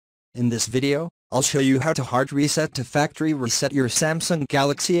In this video, I'll show you how to hard reset to factory reset your Samsung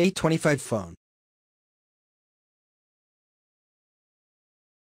Galaxy A25 phone.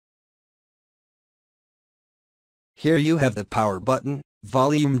 Here you have the power button,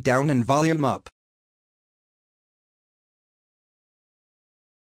 volume down and volume up.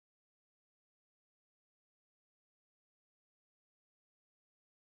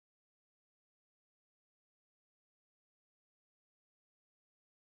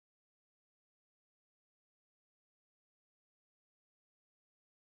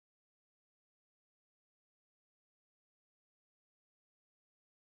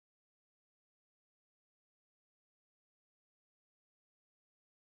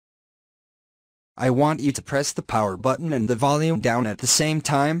 I want you to press the power button and the volume down at the same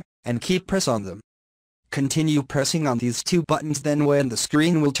time, and keep press on them. Continue pressing on these two buttons, then when the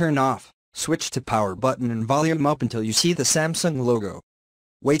screen will turn off, switch to power button and volume up until you see the Samsung logo.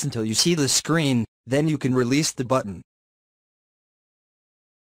 Wait until you see the screen, then you can release the button.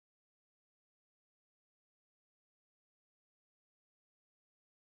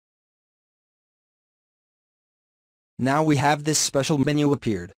 Now we have this special menu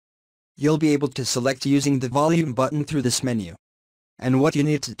appeared. You'll be able to select using the volume button through this menu. And what you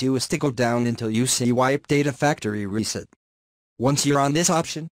need to do is to go down until you see Wipe Data Factory Reset. Once you're on this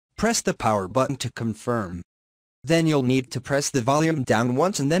option, press the power button to confirm. Then you'll need to press the volume down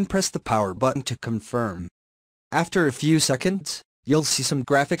once and then press the power button to confirm. After a few seconds, you'll see some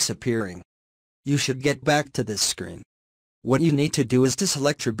graphics appearing. You should get back to this screen. What you need to do is to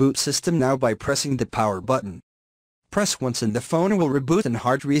select your boot system now by pressing the power button. Press once and the phone will reboot and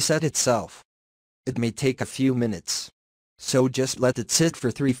hard reset itself. It may take a few minutes. So just let it sit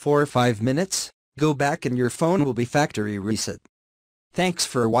for 3, 4, 5 minutes, go back and your phone will be factory reset. Thanks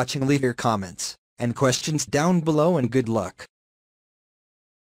for watching. Leave your comments and questions down below and good luck.